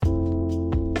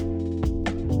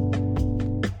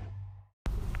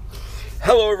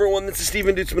Hello everyone, this is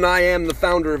Steven Dutzman. I am the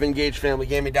founder of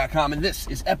EngageFamilyGaming.com, and this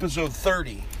is episode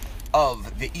 30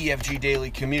 of the EFG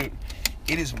Daily Commute.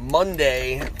 It is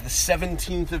Monday, the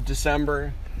 17th of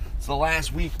December. It's the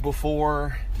last week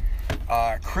before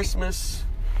Christmas.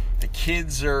 The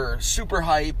kids are super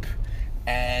hype,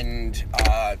 and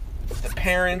the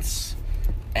parents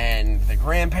and the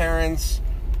grandparents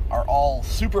are all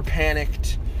super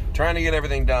panicked, trying to get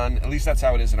everything done. At least that's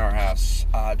how it is in our house.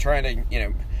 Trying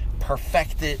to,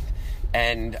 perfect it,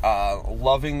 and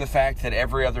loving the fact that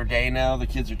every other day now the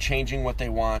kids are changing what they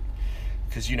want,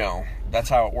 because that's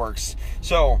how it works.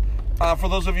 So for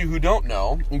those of you who don't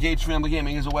know, Engaged Family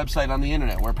Gaming is a website on the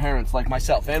internet where parents like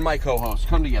myself and my co-hosts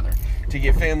come together to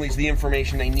give families the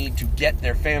information they need to get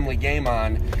their family game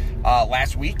on.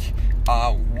 Last week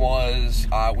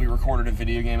we recorded a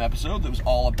video game episode that was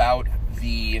all about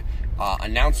the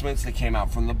announcements that came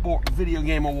out from the Video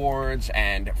Game Awards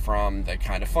and from the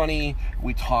Kind of Funny.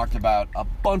 We talked about a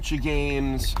bunch of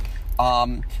games.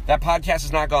 That podcast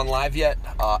has not gone live yet.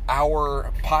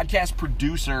 Our podcast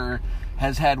producer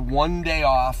has had one day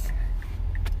off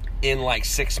in like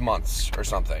 6 months or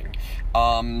something.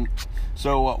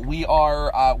 So we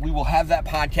will have that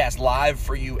podcast live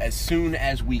for you as soon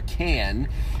as we can.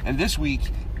 And this week,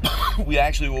 we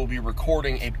actually will be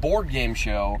recording a board game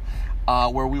show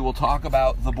where we will talk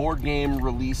about the board game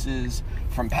releases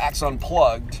from PAX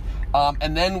Unplugged.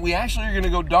 And then we actually are going to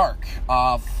go dark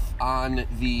on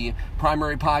the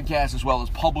primary podcast as well as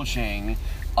publishing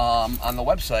on the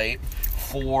website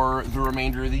for the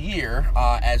remainder of the year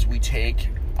as we take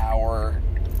our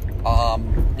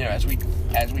as we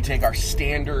take our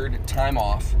standard time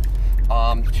off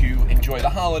to enjoy the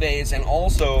holidays, and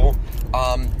also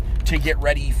to get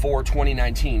ready for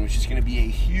 2019, which is going to be a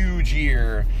huge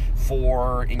year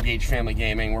for Engaged Family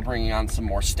Gaming. We're bringing on some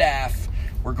more staff.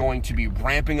 We're going to be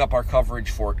ramping up our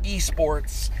coverage for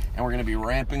esports, and we're going to be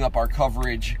ramping up our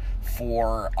coverage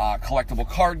for collectible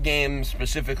card games,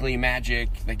 specifically Magic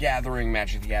the Gathering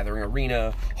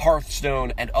Arena,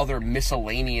 Hearthstone, and other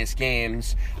miscellaneous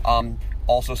games.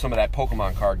 Also some of that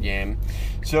Pokemon card game.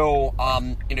 So,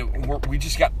 we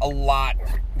just got a lot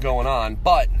going on.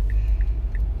 But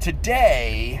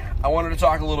today, I wanted to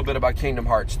talk a little bit about Kingdom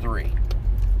Hearts 3.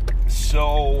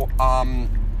 So,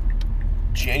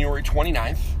 January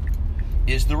 29th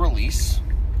is the release.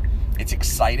 It's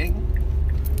exciting.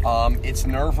 It's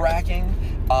nerve-wracking.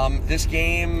 This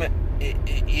game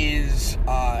is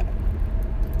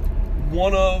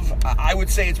one of, I would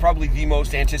say it's probably the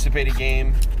most anticipated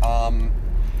game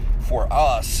for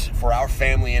us, for our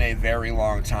family, in a very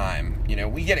long time.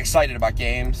 We get excited about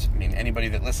games. I mean, anybody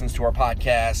that listens to our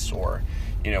podcasts or,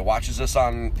 watches us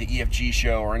on the EFG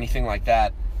show or anything like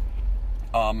that,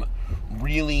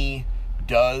 really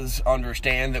does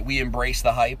understand that we embrace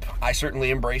the hype. I certainly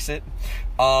embrace it.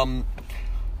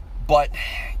 But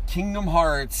Kingdom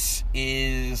Hearts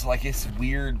is like this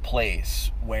weird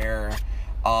place where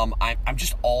I'm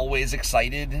just always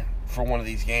excited for one of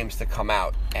these games to come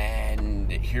out.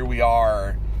 And here we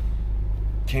are.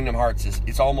 Kingdom Hearts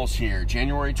it's almost here.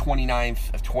 January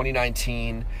 29th of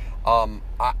 2019.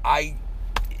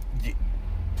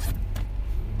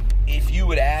 If you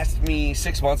had asked me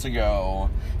 6 months ago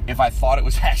if I thought it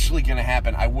was actually going to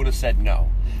happen, I would have said no.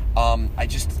 I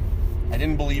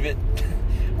didn't believe it.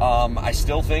 I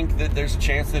still think that there's a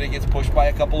chance that it gets pushed by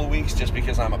a couple of weeks just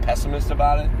because I'm a pessimist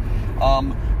about it.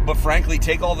 But frankly,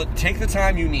 take the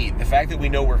time you need. The fact that we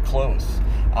know we're close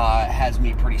has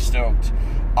me pretty stoked.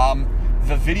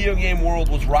 The video game world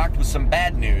was rocked with some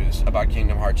bad news about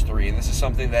Kingdom Hearts 3, and this is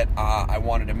something that I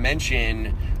wanted to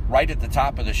mention right at the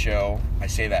top of the show. I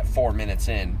say that 4 minutes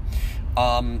in.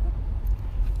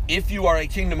 If you are a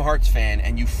Kingdom Hearts fan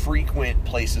and you frequent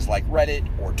places like Reddit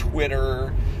or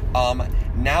Twitter,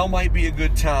 now might be a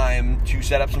good time to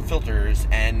set up some filters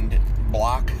and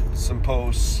block some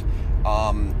posts.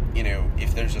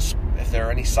 If there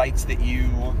are any sites that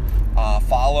you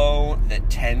follow that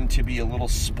tend to be a little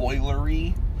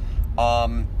spoilery,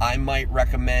 I might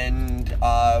recommend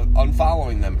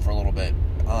unfollowing them for a little bit.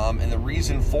 And the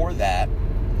reason for that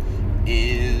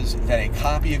is that a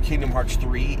copy of Kingdom Hearts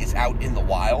 3 is out in the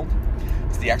wild.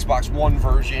 It's the Xbox One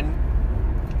version.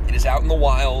 It is out in the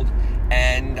wild,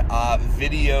 and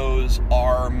videos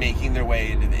are making their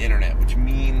way into the internet, which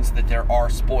means that there are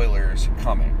spoilers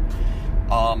coming.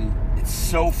 It's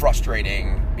so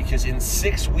frustrating because in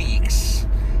 6 weeks,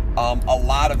 a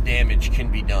lot of damage can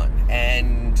be done.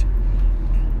 And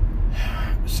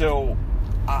so,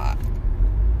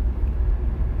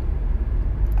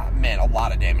 a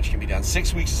lot of damage can be done.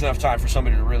 6 weeks is enough time for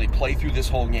somebody to really play through this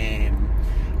whole game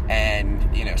and,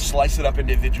 slice it up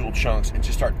into individual chunks and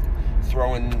just start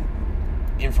throwing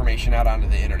information out onto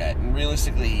the internet. And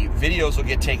realistically, videos will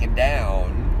get taken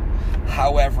down.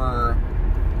 However,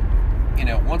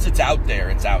 once it's out there,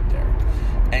 it's out there.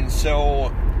 And so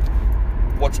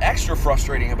what's extra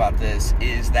frustrating about this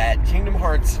is that Kingdom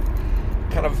Hearts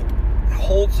kind of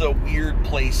holds a weird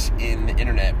place in the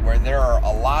internet where there are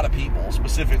a lot of people,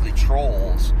 specifically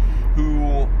trolls,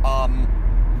 who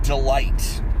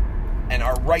delight and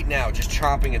are right now just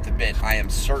chomping at the bit, I am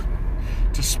certain,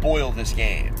 to spoil this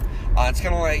game. It's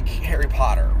kind of like Harry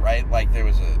Potter, right? Like, there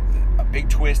was a big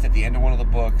twist at the end of one of the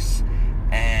books,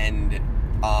 and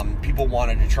people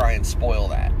wanted to try and spoil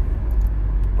that,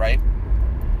 right?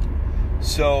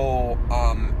 So,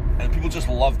 and people just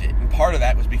loved it. And part of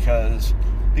that was because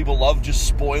people love just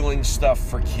spoiling stuff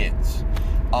for kids.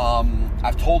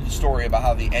 I've told the story about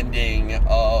how the ending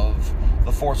of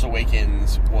The Force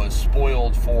Awakens was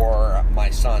spoiled for my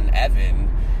son,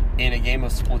 Evan, in a game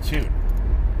of Splatoon.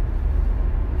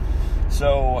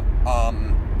 So,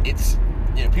 it's,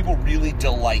 people really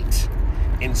delight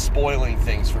in spoiling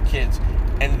things for kids.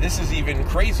 And this is even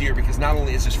crazier because not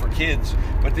only is this for kids,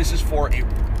 but this is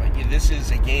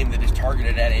a game that is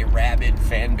targeted at a rabid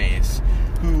fan base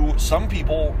who some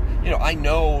people, I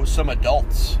know some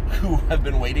adults who have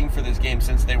been waiting for this game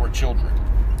since they were children.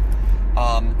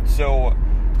 So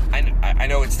I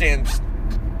know it stands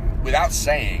without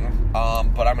saying,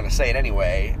 but I'm going to say it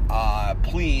anyway.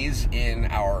 Please, in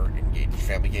our Engaged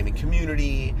Family Gaming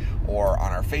community or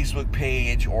on our Facebook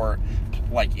page or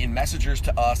like in messengers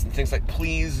to us and things like,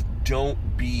 please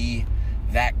don't be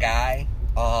that guy.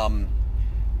 I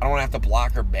don't want to have to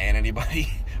block or ban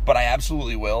anybody, but I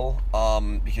absolutely will,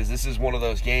 because this is one of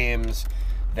those games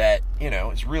that,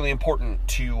 is really important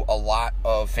to a lot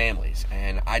of families,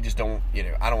 and I just don't,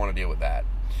 I don't want to deal with that.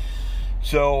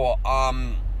 So,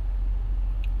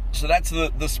 so that's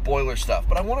the spoiler stuff,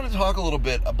 but I wanted to talk a little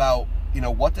bit about,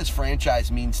 what this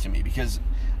franchise means to me, because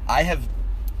I have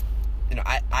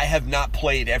not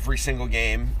played every single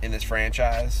game in this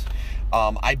franchise.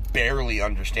 I barely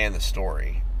understand the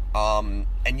story.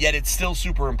 And yet it's still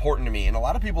super important to me. And a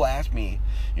lot of people ask me,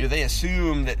 they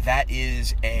assume that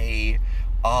is a,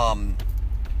 and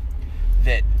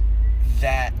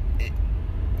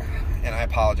I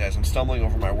apologize, I'm stumbling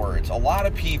over my words. A lot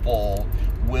of people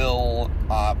will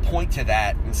point to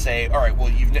that and say, all right, well,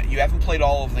 you haven't played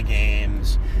all of the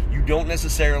games. You don't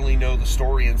necessarily know the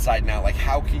story inside and out. Like,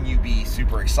 how can you be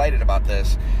super excited about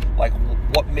this? Like,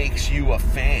 what makes you a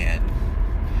fan?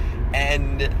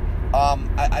 And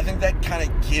I think that kind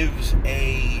of gives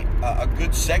a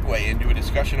good segue into a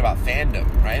discussion about fandom,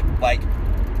 right? Like,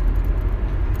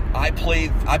 I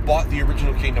bought the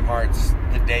original Kingdom Hearts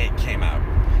the day it came out,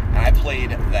 and I played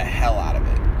the hell out of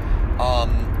it.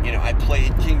 I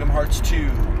played Kingdom Hearts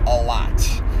 2 a lot.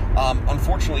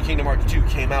 Unfortunately, Kingdom Hearts 2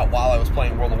 came out while I was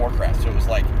playing World of Warcraft, so it was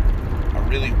like a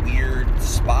really weird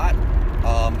spot.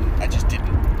 I just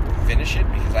didn't finish it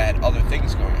because I had other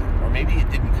things going on, or maybe it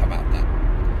didn't come out then.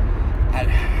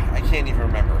 I can't even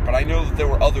remember, but I know that there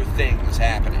were other things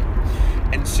happening.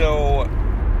 And so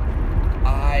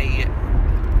I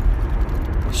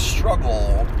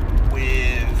struggle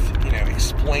with,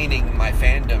 explaining my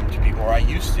fandom to people, or I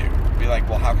used to be like,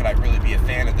 well, how could I really be a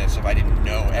fan of this if I didn't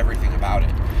know everything about it?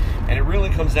 And it really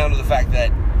comes down to the fact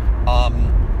that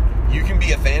you can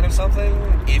be a fan of something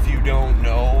if you don't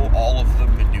know all of the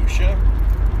minutia.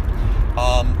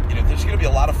 There's going to be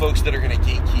a lot of folks that are going to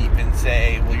gatekeep and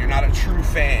say, well, you're not a true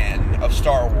fan of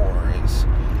Star Wars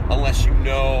unless you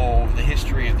know the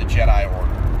history of the Jedi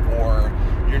Order, or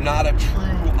you're not a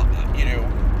true,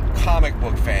 comic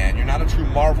book fan. You're not a true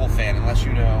Marvel fan unless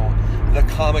you know the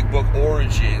comic book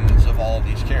origins of all of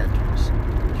these characters.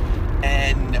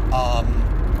 And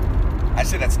I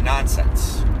say that's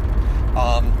nonsense.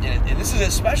 And this is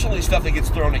especially stuff that gets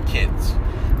thrown at kids.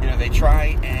 They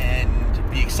try and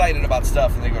be excited about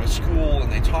stuff, and they go to school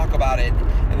and they talk about it,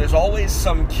 and there's always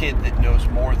some kid that knows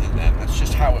more than them. That's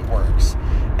just how it works.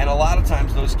 And a lot of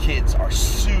times those kids are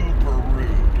super rude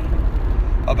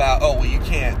about, oh, well, you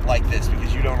can't like this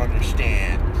because you don't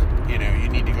understand. You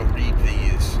need to go read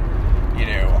these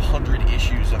 100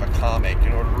 issues of a comic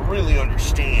in order to really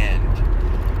understand,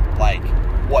 like,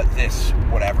 what this,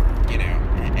 whatever,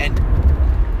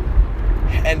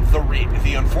 and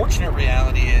the unfortunate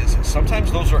reality is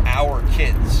sometimes those are our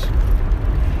kids,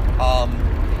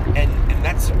 and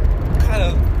that's kind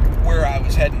of where I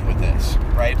was heading with this,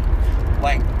 right?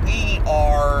 Like, we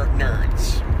are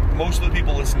nerds. Most of the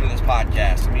people listening to this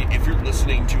podcast, I mean, if you're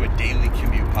listening to a daily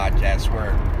commute podcast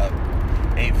where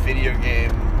a video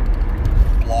game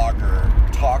blogger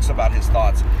talks about his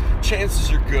thoughts,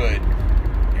 chances are good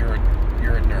you're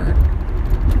a nerd.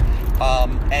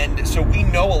 And so we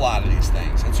know a lot of these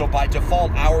things. And so by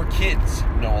default, our kids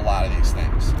know a lot of these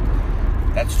things.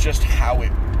 That's just how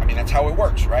that's how it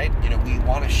works, right? We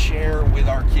want to share with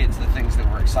our kids the things that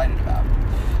we're excited about.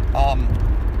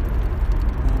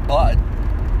 But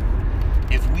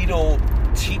if we don't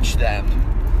teach them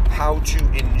how to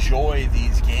enjoy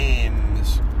these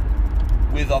games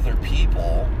with other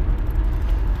people,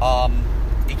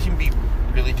 it can be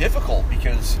really difficult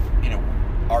because,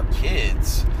 our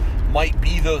kids might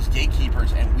be those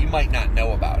gatekeepers and we might not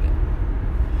know about it.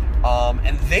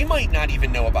 And they might not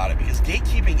even know about it because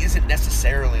gatekeeping isn't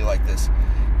necessarily like this.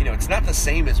 It's not the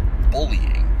same as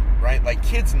bullying, right? Like,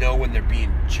 kids know when they're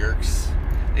being jerks.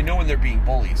 They know when they're being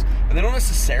bullies. But they don't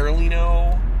necessarily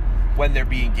know when they're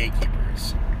being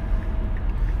gatekeepers.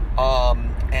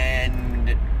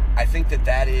 And I think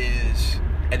that is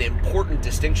an important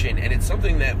distinction, and it's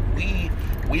something that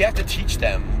we have to teach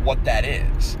them what that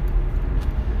is.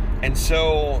 And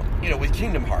so, with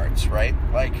Kingdom Hearts, right?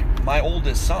 Like, my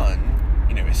oldest son,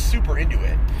 is super into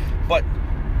it, but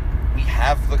we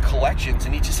have the collections,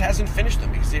 and he just hasn't finished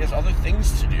them because he has other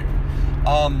things to do.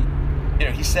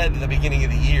 He said at the beginning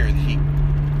of the year that he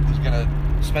was going to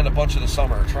spend a bunch of the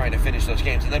summer trying to finish those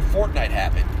games, and then Fortnite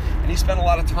happened, and he spent a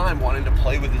lot of time wanting to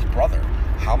play with his brother.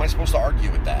 How am I supposed to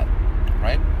argue with that,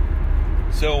 right?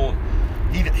 So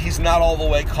he's not all the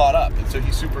way caught up, and so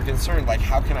he's super concerned, like,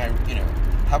 how can I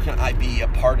be a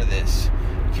part of this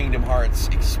Kingdom Hearts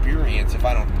experience if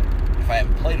I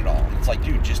haven't played it all? And it's like,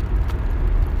 dude, just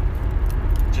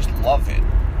love it.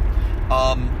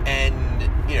 And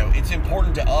it's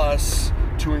important to us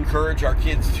to encourage our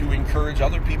kids, to encourage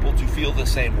other people to feel the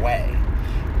same way.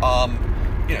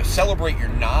 Celebrate your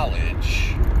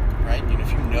knowledge, right?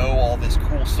 If you know all this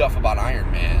cool stuff about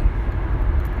Iron Man,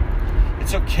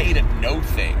 it's okay to know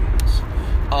things.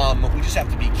 We just have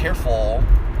to be careful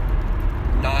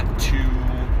not to,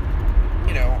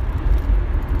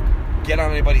 get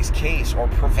on anybody's case or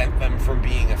prevent them from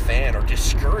being a fan or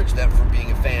discourage them from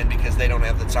being a fan because they don't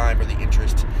have the time or the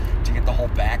interest to get the whole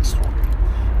backstory.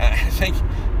 And I think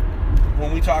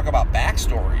when we talk about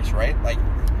backstories, right, like,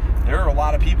 there are a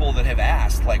lot of people that have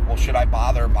asked, like, well, should I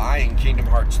bother buying Kingdom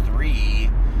Hearts 3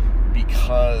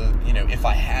 because, if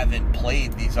I haven't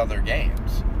played these other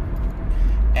games?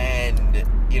 And,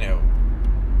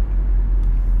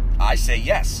 I say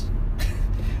yes.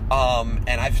 And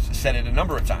I've said it a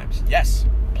number of times. Yes,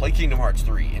 play Kingdom Hearts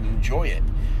 3 and enjoy it.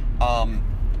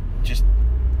 Just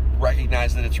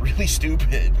recognize that it's really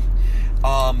stupid.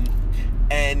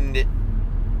 And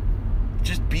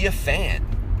just be a fan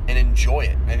and enjoy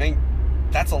it. I think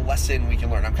that's a lesson we can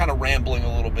learn. I'm kind of rambling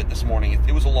a little bit this morning.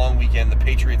 It was a long weekend. The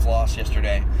Patriots lost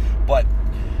yesterday. But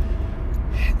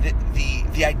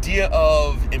the idea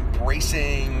of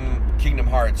embracing Kingdom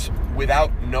Hearts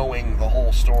without knowing the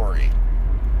whole story,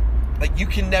 like, you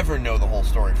can never know the whole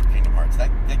story for Kingdom Hearts.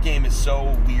 That game is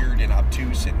so weird and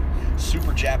obtuse and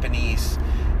super Japanese,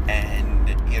 and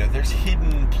there's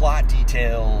hidden plot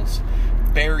details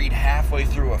buried halfway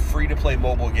through a free-to-play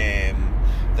mobile game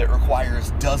that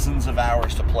requires dozens of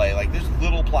hours to play. Like, there's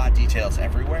little plot details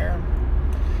everywhere.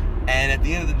 And at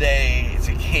the end of the day, it's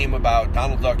a game about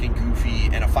Donald Duck and Goofy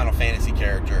and a Final Fantasy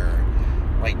character,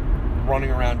 like, running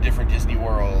around different Disney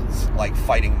worlds, like,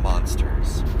 fighting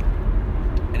monsters.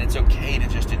 And it's okay to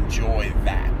just enjoy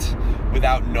that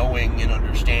without knowing and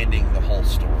understanding the whole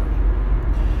story.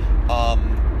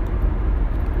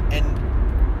 And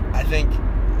I think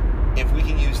if we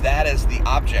can use that as the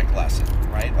object lesson,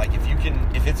 right? Like,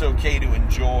 if it's okay to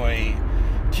enjoy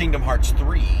Kingdom Hearts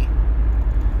 3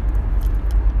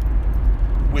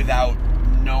 without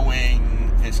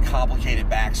knowing this complicated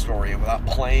backstory, without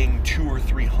playing 200 or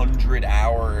 300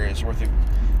 hours worth of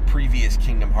previous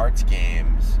Kingdom Hearts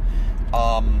games,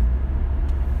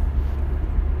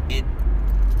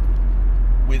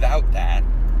 without that,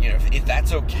 if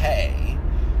that's okay,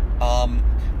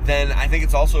 then I think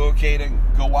it's also okay to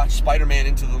go watch Spider-Man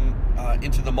into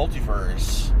the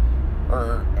multiverse,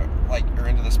 or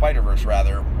into the Spider-Verse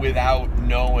rather, without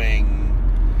knowing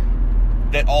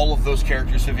that all of those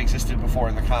characters have existed before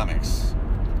in the comics.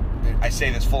 I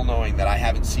say this full knowing that I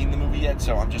haven't seen the movie yet,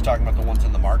 so I'm just talking about the ones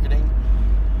in the marketing.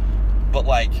 But,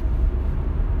 like,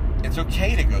 it's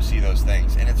okay to go see those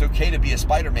things, and it's okay to be a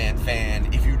Spider-Man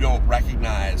fan if you don't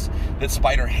recognize that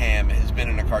Spider-Ham has been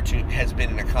in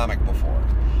a comic before,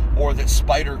 or that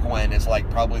Spider-Gwen is, like,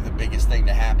 probably the biggest thing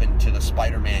to happen to the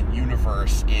Spider-Man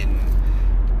universe in,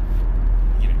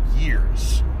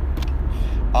 years.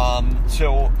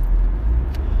 So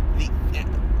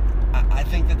I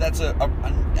think that's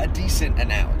a decent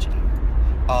analogy.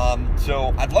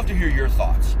 So I'd love to hear your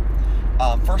thoughts.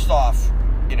 First off,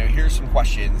 here's some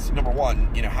questions. Number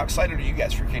one, how excited are you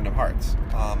guys for Kingdom Hearts?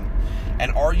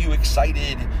 And are you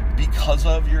excited because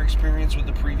of your experience with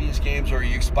the previous games, or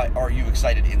are you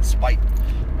excited in spite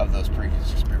of those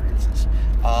previous experiences?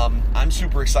 I'm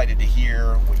super excited to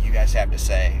hear what you guys have to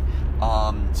say.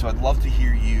 So I'd love to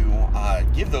hear you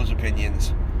give those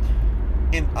opinions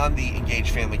on the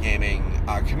Engage Family Gaming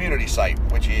community site,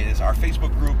 which is our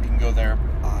Facebook group. You can go there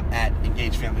at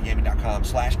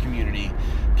engagefamilygaming.com/community.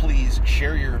 Please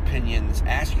share your opinions,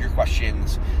 ask your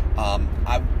questions.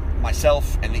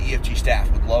 Myself and the EFG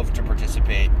staff would love to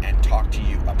participate and talk to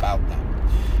you about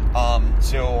them.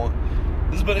 So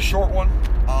this has been a short one.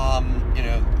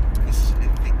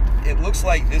 It looks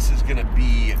like this is going to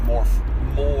be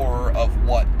more of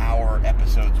what our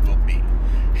episodes will be.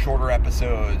 Shorter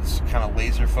episodes, kind of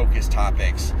laser-focused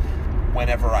topics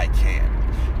whenever I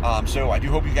can. So I do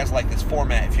hope you guys like this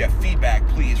format. If you have feedback,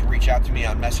 please reach out to me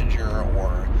on Messenger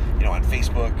or on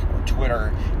Facebook or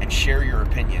Twitter and share your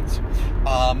opinions.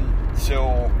 We're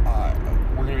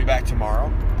going to be back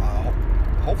tomorrow.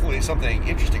 Hopefully something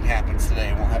interesting happens today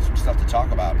and we'll have some stuff to talk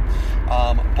about.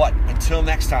 But until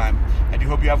next time, I do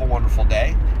hope you have a wonderful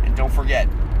day. And don't forget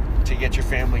to get your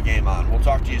family game on. We'll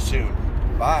talk to you soon.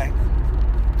 Bye.